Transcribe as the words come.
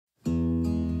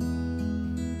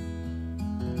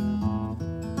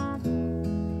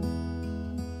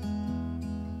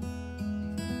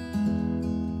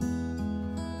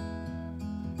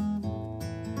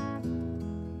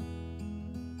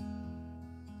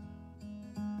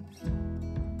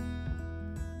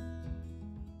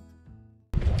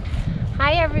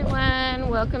everyone,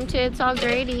 welcome to It's All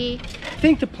Grady. I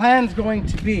think the plan's going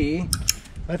to be,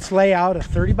 let's lay out a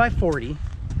 30 by 40,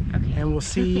 okay. And we'll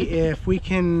see if we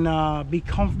can be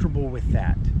comfortable with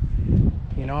that.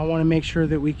 You know, I want to make sure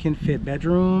that we can fit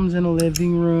bedrooms and a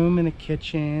living room and a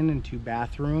kitchen and 2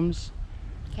 bathrooms.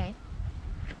 Okay.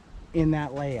 In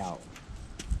that layout.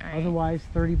 All right. Otherwise,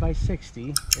 30 by 60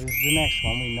 is the next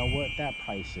one. We know what that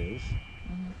price is.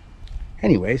 Mm-hmm.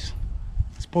 Anyways,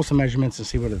 let's pull some measurements and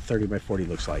see what a 30 by 40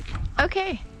 looks like.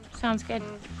 Okay, sounds good.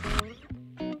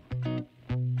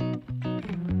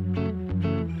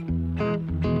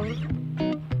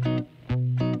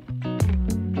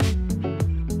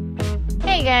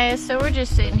 Hey guys, so we're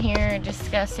just sitting here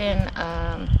discussing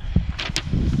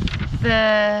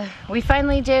we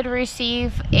finally did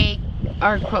receive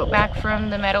our quote back from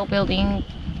the metal building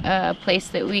place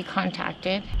that we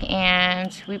contacted,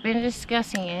 and we've been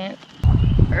discussing it.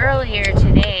 Earlier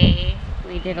today,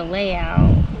 we did a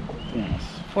layout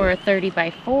for a 30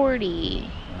 by 40.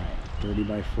 Right, 30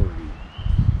 by 40.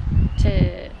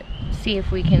 To see if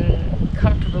we can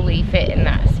comfortably fit in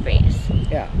that space.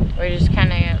 Yeah. We're just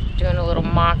kind of doing a little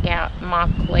mock layout.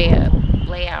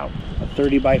 A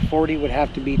 30 by 40 would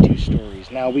have to be 2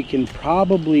 stories. Now we can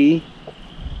probably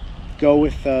go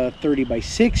with a 30 by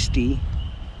 60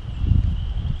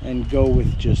 and go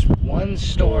with just 1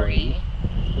 story.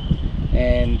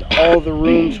 And all the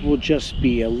rooms will just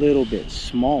be a little bit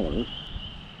smaller.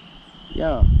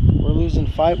 Yeah, we're losing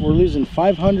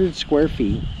 500 square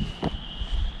feet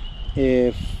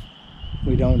if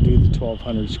we don't do the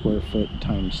 1,200 square foot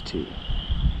times 2.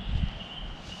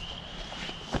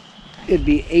 It'd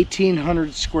be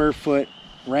 1,800 square foot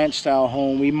ranch style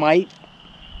home. We might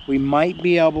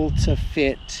be able to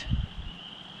fit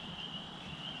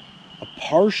a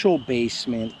partial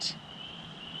basement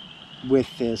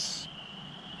with this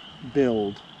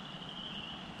build,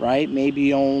 right?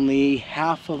 Maybe only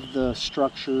half of the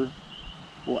structure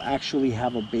will actually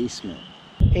have a basement.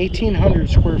 1,800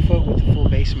 square foot with a full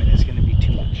basement is going to be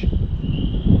too much.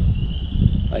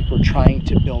 Like, we're trying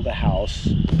to build a house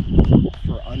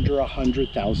for under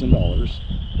 $100,000,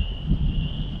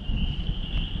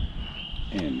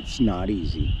 and it's not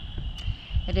easy.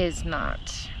 It is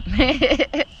not.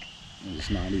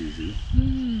 It's not easy.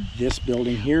 This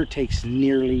building here takes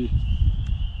nearly,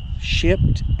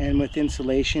 shipped and with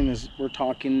insulation, is we're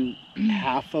talking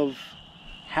half of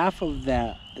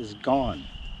that is gone.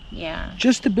 Yeah.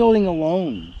 Just the building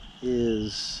alone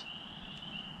is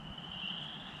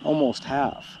almost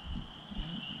half.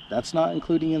 That's not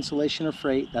including insulation or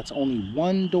freight. That's only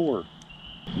 1 door.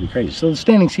 It'd be crazy. So the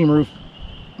standing seam roof,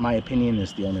 my opinion,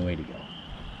 is the only way to go.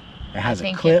 It has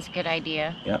a clip. It's a good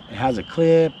idea. Yep, it has a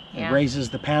clip. Yeah. It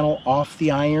raises the panel off the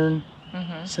iron.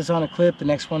 Sits on a clip. The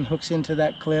next one hooks into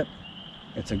that clip.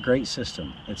 It's a great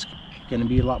system. It's going to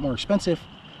be a lot more expensive,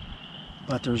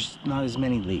 but there's not as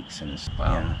many leaks in this.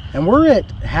 Wow. Yeah. And we're at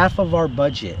half of our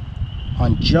budget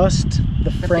on just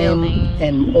the frame building.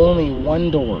 And only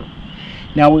 1 door.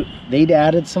 Now they'd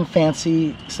added some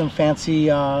fancy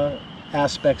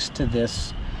aspects to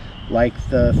this, like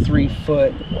the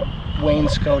 3-foot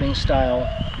wainscoting style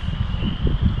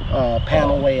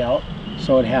panel layout.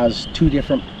 So it has 2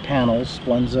 different panels.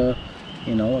 One's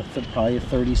probably a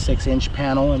 36-inch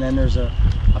panel, and then there's a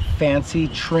fancy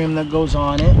trim that goes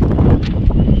on it.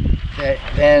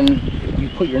 Then you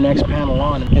put your next panel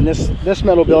on. And this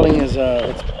metal building is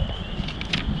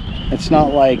it's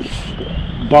not like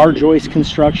bar joist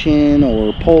construction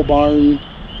or pole barn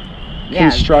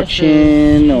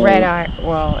construction or red iron.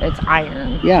 Well, it's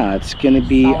iron. Yeah, it's going to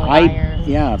be iron.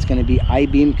 Yeah, it's going to be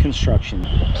I-beam construction.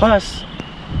 Plus,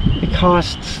 it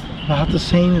costs about the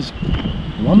same as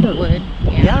lumber. Wood.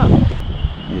 Yeah.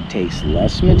 It takes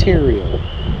less material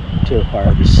to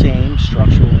acquire the same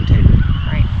structural integrity.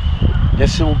 Right.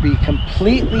 This will be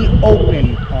completely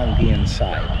open on the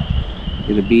inside.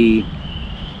 It'll be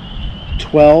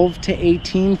 12 to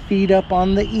 18 feet up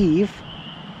on the eave.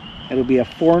 It'll be a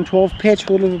 4 and 12 pitch,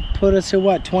 which will put us at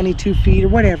what, 22 feet or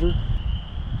whatever,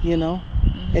 you know,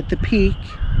 at the peak.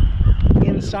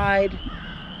 Inside,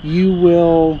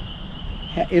 it'll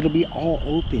be all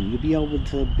open. You'll be able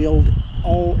to build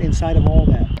all inside of all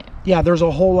that. Yeah, there's a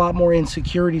whole lot more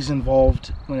insecurities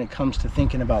involved when it comes to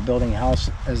thinking about building a house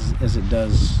as it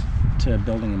does to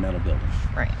building a metal building.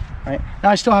 Right. Right. Now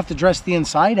I still have to dress the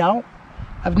inside out.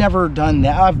 I've never done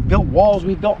that. I've built walls.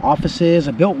 We've built offices.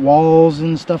 I built walls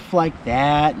and stuff like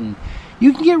that. And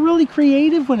you can get really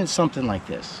creative when it's something like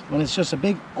this. When it's just a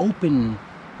big open,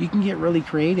 you can get really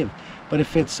creative. But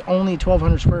if it's only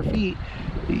 1,200 square feet,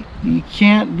 you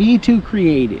can't be too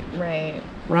creative. Right.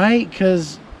 Right?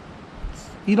 Because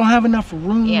you don't have enough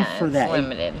room for that. It's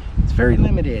limited. It's very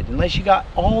limited, unless you got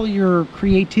all your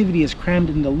creativity is crammed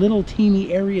into little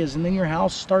teeny areas, and then your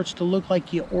house starts to look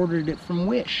like you ordered it from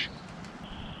Wish.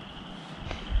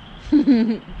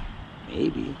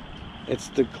 Maybe. It's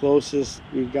the closest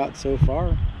we've got so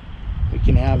far. We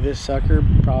can have this sucker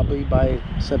probably by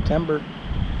September.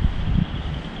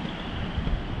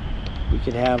 We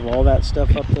could have all that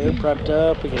stuff up there prepped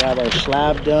up. We could have our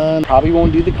slab done. Probably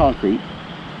won't do the concrete.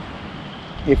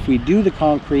 If we do the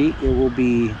concrete, it will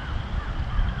be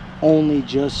only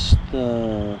just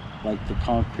the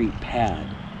concrete pad.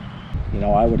 You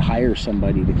know, I would hire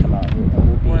somebody to come out here. That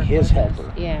would be his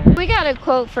helper. Yeah. We got a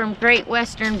quote from Great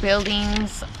Western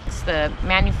Buildings. It's the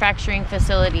manufacturing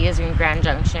facility is in Grand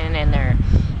Junction, and their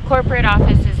corporate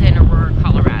office is in Aurora,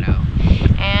 Colorado.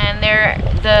 And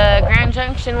the Grand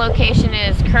Junction location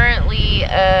is currently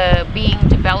being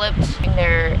developed. And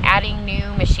they're adding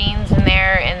new machines in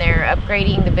there, and they're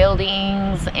upgrading the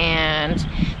buildings, and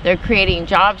they're creating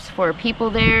jobs for people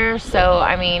there. So,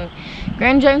 I mean,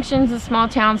 Grand Junction's a small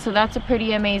town, so that's a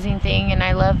pretty amazing thing, and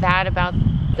I love that about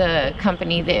the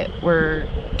company that we're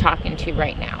talking to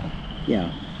right now.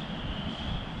 Yeah.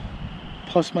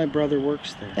 Plus, my brother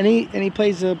works there, and he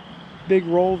plays a big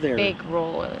role there. Big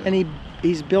role. And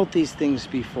he's built these things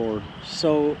before,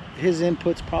 so his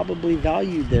input's probably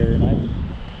valued there, and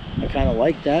I kind of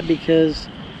like that, because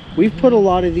we've put a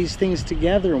lot of these things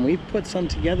together, and we've put some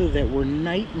together that were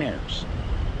nightmares,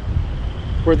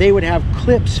 where they would have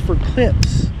clips for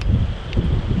clips.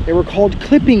 They were called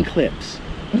clipping clips.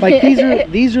 Like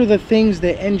these are the things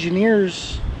that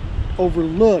engineers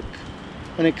overlook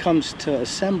when it comes to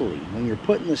assembly. When you're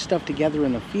putting the stuff together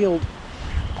in the field,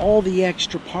 all the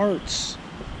extra parts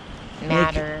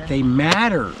matter. They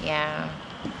matter. Yeah.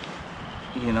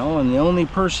 You know, and the only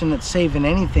person that's saving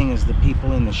anything is the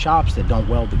people in the shops that don't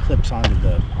weld the clips onto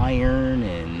the iron,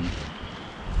 and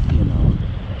you know,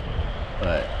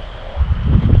 but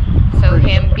so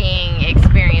him being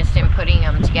experienced in putting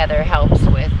them together helps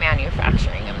with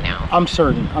manufacturing them now. I'm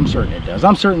certain it does.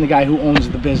 I'm certain the guy who owns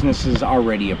the business is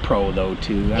already a pro though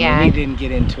too. I mean, he didn't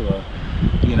get into a,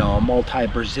 you know, a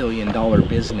multi-Brazilian dollar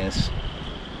business,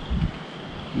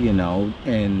 you know,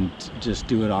 and just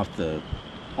do it off the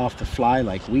fly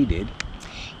like we did.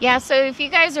 Yeah, so if you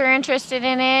guys are interested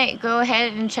in it, go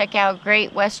ahead and check out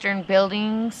Great Western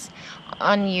Buildings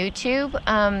on YouTube.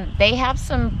 They have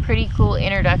some pretty cool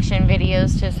introduction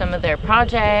videos to some of their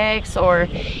projects, or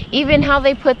even how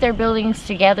they put their buildings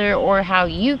together, or how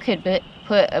you could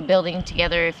put a building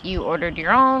together if you ordered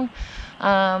your own.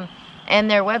 And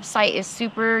their website is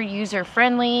super user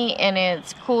friendly, and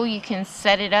it's cool. You can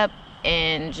set it up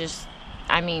and just,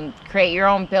 I mean, create your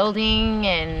own building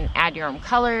and add your own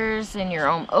colors and your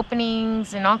own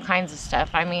openings and all kinds of stuff.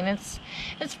 I mean, it's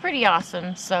pretty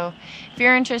awesome. So if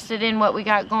you're interested in what we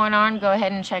got going on, go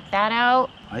ahead and check that out.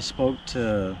 I spoke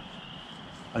to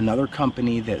another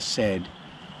company that said,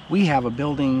 we have a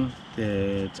building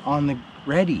that's on the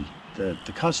ready, the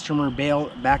customer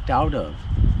backed out of.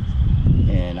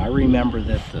 And I remember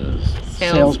that the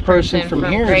salesperson from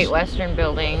here, Great Western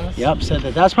Buildings, yep, said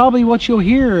that that's probably what you'll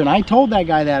hear. And I told that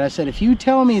guy that. I said, if you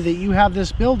tell me that you have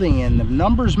this building and the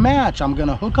numbers match, I'm going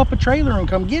to hook up a trailer and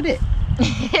come get it.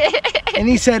 And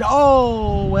he said,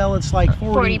 oh, well, it's like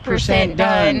 40%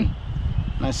 done.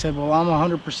 And I said, well, I'm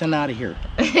 100% out of here.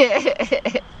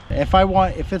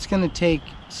 If it's going to take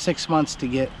 6 months to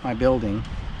get my building,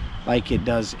 like it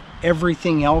does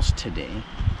everything else today,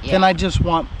 then I just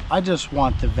want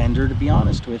the vendor to be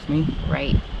honest with me.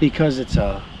 Right. Because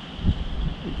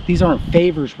these aren't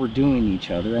favors we're doing each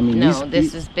other. I mean, no,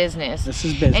 this is business. This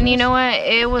is business. And you know what?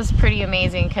 It was pretty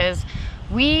amazing, because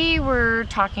we were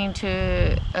talking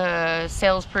to a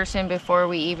salesperson before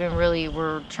we even really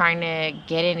were trying to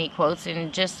get any quotes,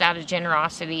 and just out of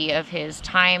generosity of his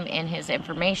time and his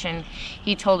information,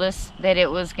 he told us that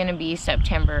it was going to be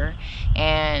September,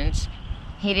 and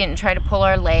he didn't try to pull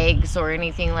our legs or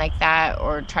anything like that,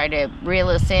 or try to reel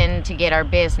us in to get our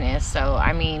business. So,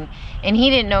 I mean, and he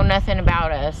didn't know nothing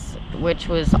about us, which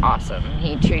was awesome.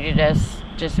 He treated us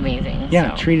just amazing.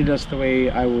 Yeah, so. Treated us the way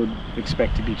I would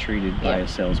expect to be treated by a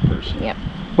salesperson. Yep.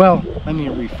 Well, let me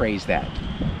rephrase that.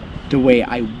 The way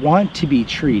I want to be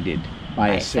treated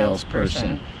by a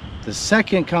salesperson. The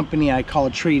second company I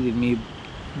called treated me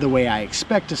the way I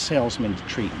expect a salesman to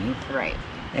treat me. Right.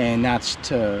 And that's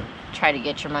to try to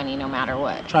get your money no matter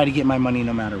what. Try to get my money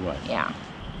no matter what. Yeah.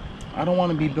 I don't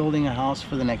want to be building a house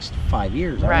for the next 5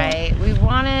 years. Right. We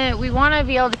want to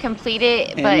be able to complete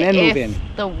it, but if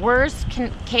the worst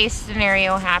case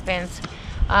scenario happens,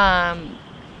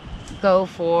 go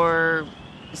for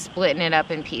splitting it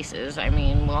up in pieces. I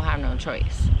mean, we'll have no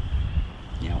choice.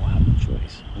 Yeah, we'll have no choice.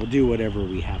 things. We'll do whatever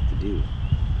we have to do.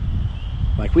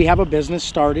 Like, we have a business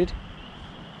started.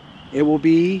 It will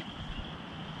be,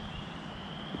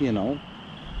 you know,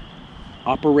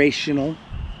 operational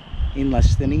in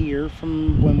less than a year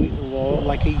from when we, well,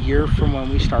 like a year from when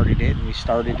we started it. And we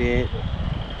started it,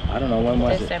 I don't know, when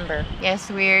was December. Yes,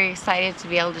 we're excited to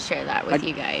be able to share that with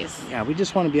you guys. Yeah, we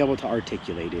just want to be able to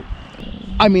articulate it.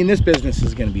 I mean, this business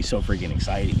is going to be so freaking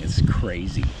exciting. It's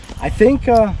crazy. I think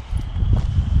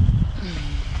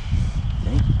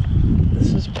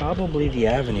this is probably the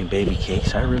avenue, baby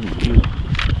cakes. I really do.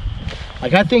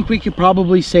 Like, I think we could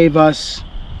probably save us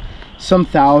some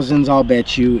thousands. I'll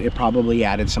bet you it probably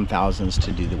added some thousands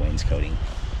to do the wainscoting.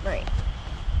 Right.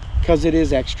 Because it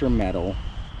is extra metal.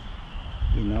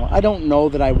 You know, I don't know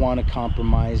that I want to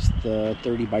compromise the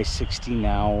 30 by 60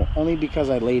 now, only because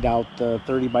I laid out the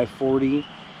 30 by 40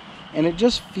 and it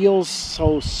just feels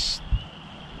so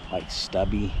like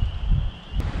stubby.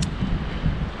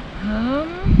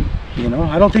 You know,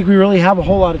 I don't think we really have a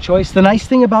whole lot of choice. The nice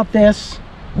thing about this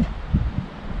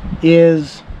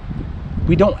is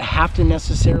we don't have to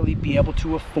necessarily be able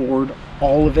to afford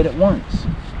all of it at once.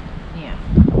 Yeah.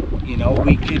 You know,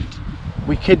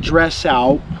 we could dress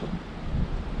out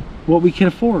what we can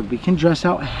afford. We can dress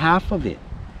out half of it.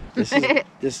 This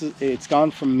is it's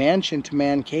gone from mansion to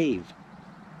man cave.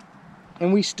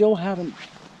 And we still haven't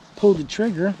pulled the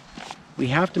trigger. We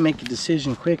have to make a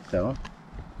decision quick though.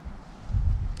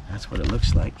 That's what it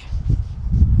looks like.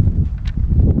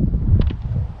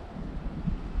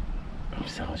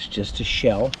 So it's just a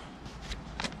shell.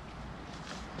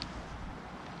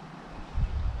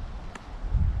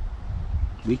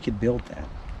 We could build that.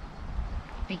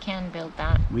 We can build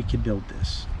that. We could build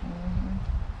this. Mm-hmm.